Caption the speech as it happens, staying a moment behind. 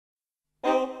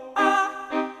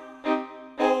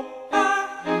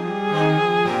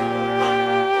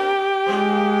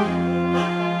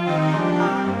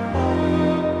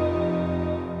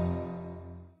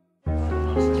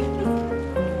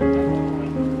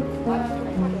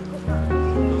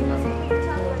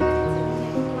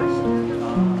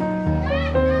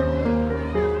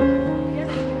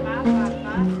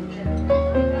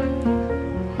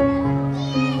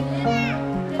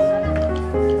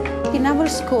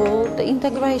school, the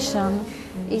integration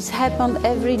is happened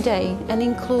every day, and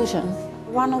inclusion.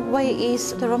 One of way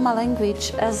is the Roma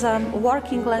language as a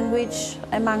working language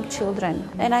among children.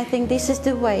 And I think this is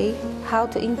the way how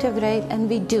to integrate, and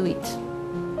we do it.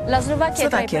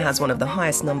 Slovakia has one of the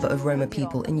highest number of Roma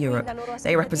people in Europe.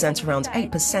 They represent around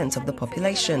 8% of the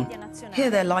population.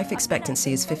 Here their life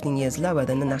expectancy is 15 years lower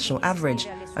than the national average.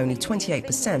 Only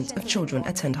 28% of children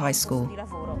attend high school.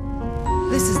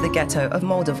 This is the ghetto of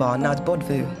Moldava nad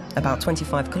Bodvou, about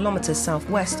 25 kilometres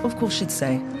southwest of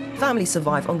Košice. Families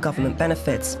survive on government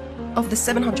benefits. Of the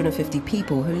 750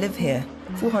 people who live here,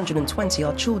 420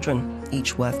 are children,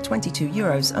 each worth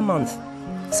 €22 a month.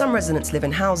 Some residents live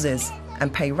in houses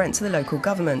and pay rent to the local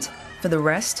government. For the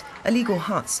rest, illegal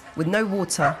huts with no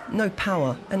water, no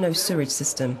power and no sewage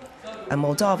system. And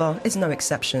Moldava is no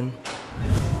exception.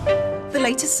 The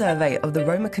latest survey of the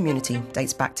Roma community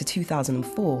dates back to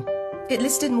 2004. It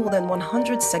listed more than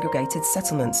 100 segregated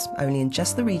settlements, only in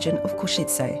just the region of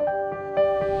Košice.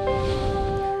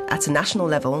 At a national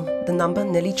level, the number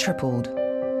nearly tripled.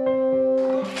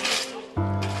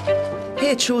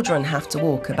 Here children have to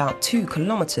walk about 2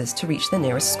 kilometres to reach the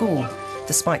nearest school.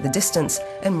 Despite the distance,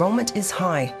 enrolment is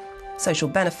high. Social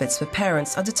benefits for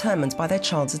parents are determined by their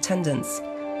child's attendance.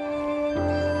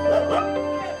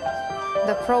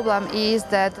 The problem is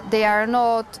that they are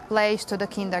not placed to the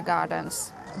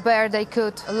kindergartens, where they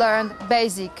could learn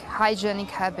basic hygienic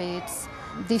habits,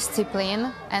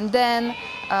 discipline, and then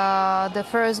the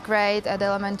first grade at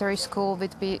elementary school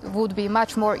would be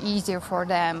much more easier for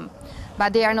them.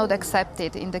 But they are not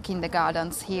accepted in the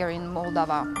kindergartens here in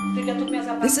Moldava.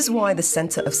 This is why the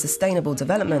Centre of Sustainable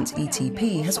Development,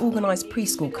 ETP, has organised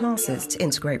preschool classes to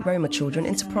integrate Roma children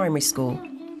into primary school.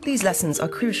 These lessons are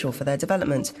crucial for their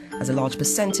development, as a large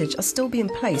percentage are still being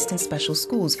placed in special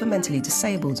schools for mentally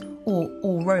disabled or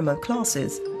all Roma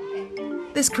classes.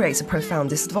 This creates a profound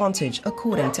disadvantage,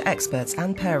 according to experts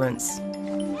and parents.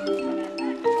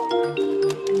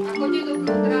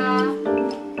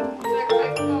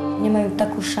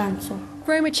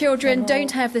 Roma children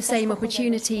don't have the same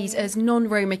opportunities as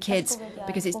non-Roma kids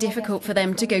because it's difficult for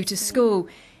them to go to school.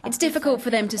 It's difficult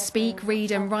for them to speak,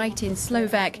 read and write in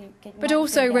Slovak. But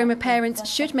also Roma parents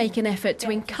should make an effort to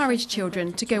encourage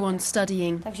children to go on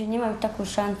studying.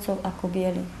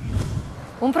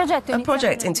 A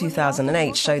project in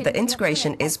 2008 showed that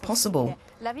integration is possible.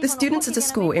 The students at a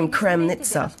school in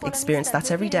Kremnica experience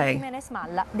that every day.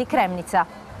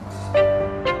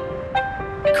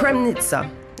 Kremnica,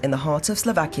 in the heart of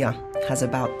Slovakia, has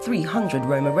about 300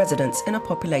 Roma residents in a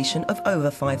population of over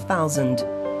 5,000.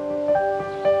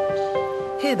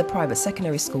 Here, the private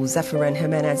secondary school Zeferen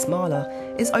Jimenez Mala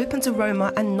is open to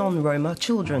Roma and non-Roma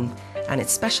children, and it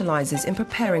specialises in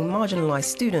preparing marginalised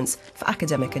students for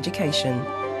academic education.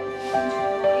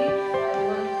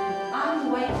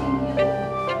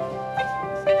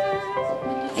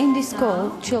 In this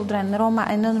school, children, Roma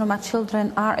and non-Roma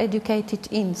children, are educated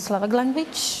in Slovak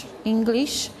language,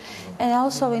 English, and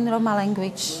also in Roma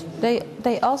language.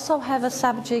 They also have a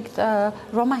subject,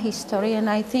 Roma history, and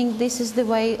I think this is the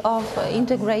way of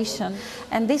integration.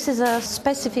 And this is a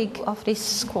specific of this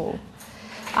school.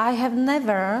 I have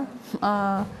never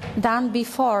done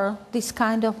before this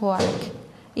kind of work,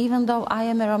 even though I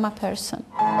am a Roma person.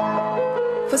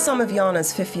 For some of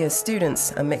Jana's fifth-year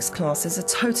students, a mixed class is a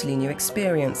totally new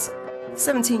experience.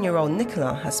 17-year-old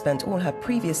Nicola has spent all her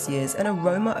previous years in a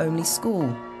Roma-only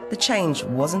school. The change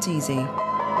wasn't easy.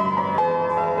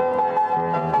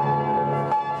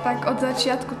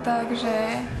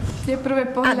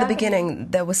 At the beginning,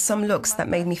 there were some looks that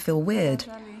made me feel weird.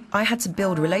 I had to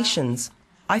build relations.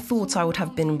 I thought I would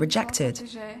have been rejected,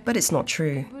 but it's not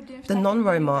true. The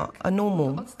non-Roma are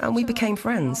normal, and we became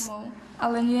friends.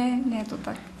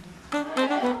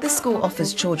 This school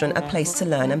offers children a place to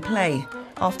learn and play.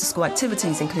 After-school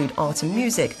activities include art and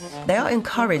music. They are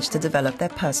encouraged to develop their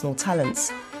personal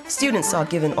talents. Students are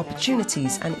given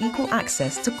opportunities and equal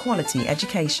access to quality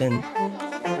education.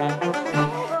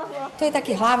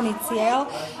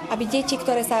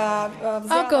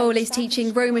 Our goal is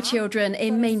teaching Roma children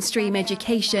in mainstream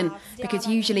education, because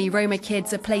usually Roma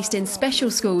kids are placed in special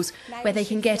schools where they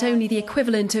can get only the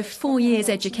equivalent of 4 years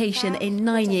education in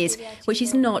 9 years, which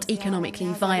is not economically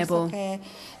viable.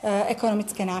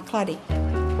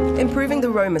 Improving the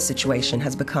Roma situation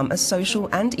has become a social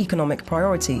and economic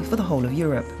priority for the whole of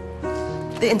Europe.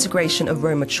 The integration of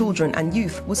Roma children and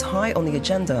youth was high on the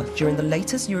agenda during the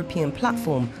latest European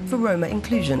platform for Roma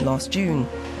inclusion last June.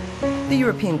 The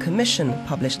European Commission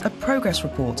published a progress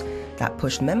report that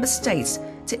pushed member states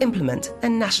to implement their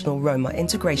national Roma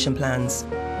integration plans.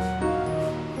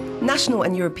 National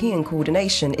and European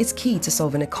coordination is key to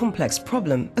solving a complex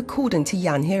problem, according to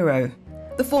Jan Hero.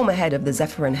 The former head of the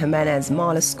Zeferin Jimenez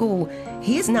Mahler School,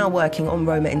 he is now working on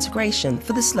Roma integration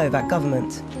for the Slovak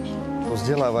government.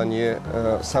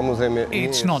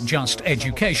 It's not just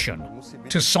education.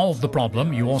 To solve the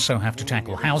problem, you also have to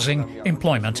tackle housing,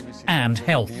 employment and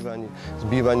health.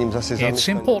 It's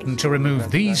important to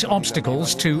remove these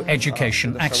obstacles to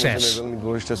education access.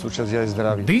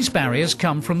 These barriers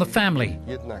come from the family,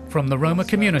 from the Roma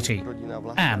community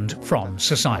and from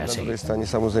society.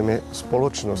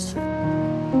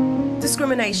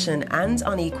 Discrimination and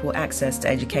unequal access to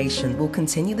education will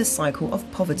continue the cycle of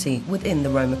poverty within the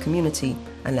Roma community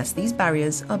unless these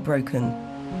barriers are broken.